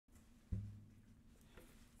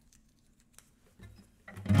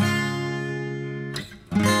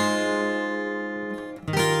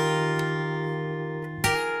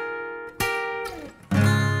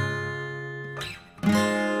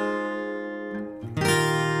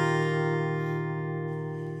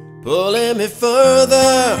pulling me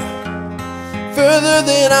further, further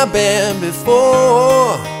than I've been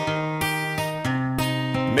before,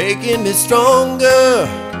 making me stronger,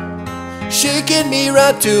 shaking me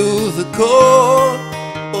right to the core.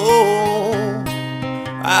 Oh,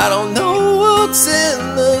 I don't know what's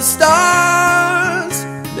in the stars,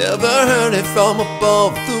 never heard it from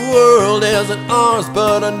above. The world isn't ours,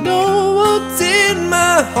 but I know what's in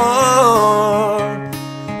my heart.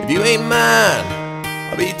 If you ain't mine,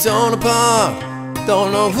 I'll be torn apart.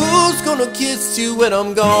 Don't know who's gonna kiss you when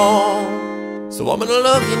I'm gone. So I'm gonna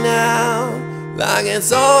love you now, like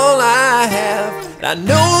it's all I have. And I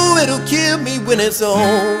know it'll kill me when it's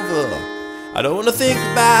over. I don't wanna think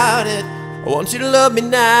about it, I want you to love me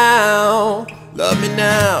now. Love me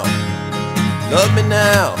now, love me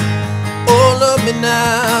now, oh love me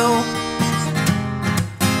now.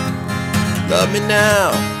 Love me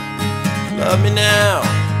now, love me now,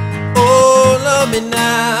 oh love me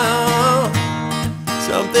now.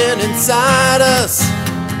 Something inside us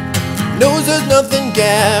knows there's nothing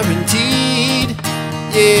guaranteed.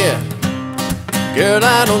 Yeah, girl,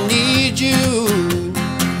 I don't need you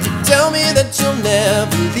to tell me that you'll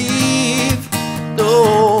never leave.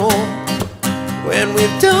 No, when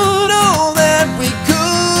we've done all that we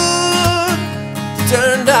could to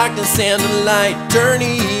turn darkness into light, turn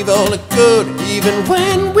evil to good. Even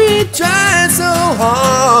when we try so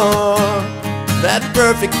hard, that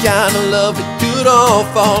perfect kind of love, it could all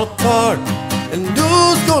fall apart. And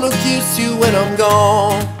who's gonna kiss you when I'm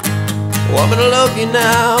gone? Oh, I'm gonna love you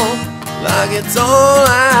now, like it's all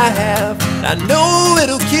I have. I know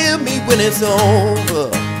it'll kill me when it's over.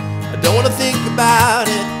 I don't wanna think about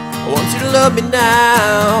it, I want you to love me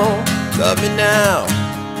now. Love me now,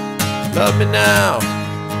 love me now,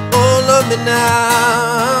 oh love me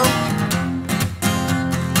now.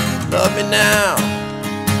 Love me now,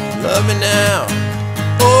 love me now,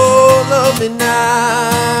 oh love me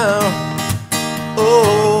now.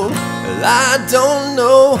 Oh, well, I don't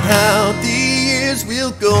know how the years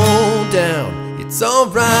will go down. It's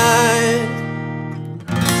alright,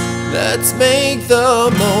 let's make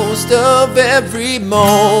the most of every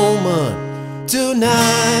moment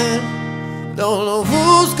tonight. Don't know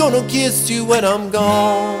who's gonna kiss you when I'm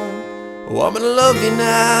gone. Oh, I'm gonna love you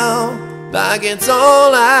now, like it's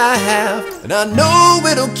all I have. And I know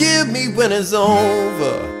it'll kill me when it's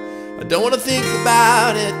over. I don't wanna think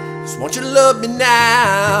about it, just want you to love me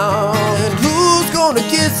now. And who's gonna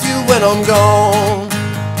kiss you when I'm gone?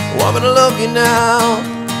 Oh, I'm gonna love you now,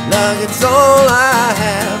 like it's all I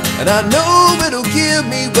have. And I know it'll kill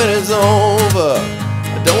me when it's over.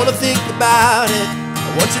 I don't wanna think about it,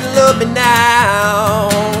 I want you to love me now.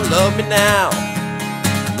 Love me now,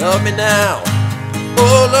 love me now,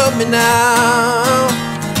 oh love me now.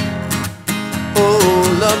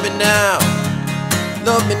 Oh love me now,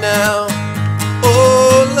 love me now,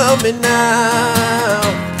 oh love me now.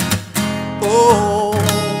 Oh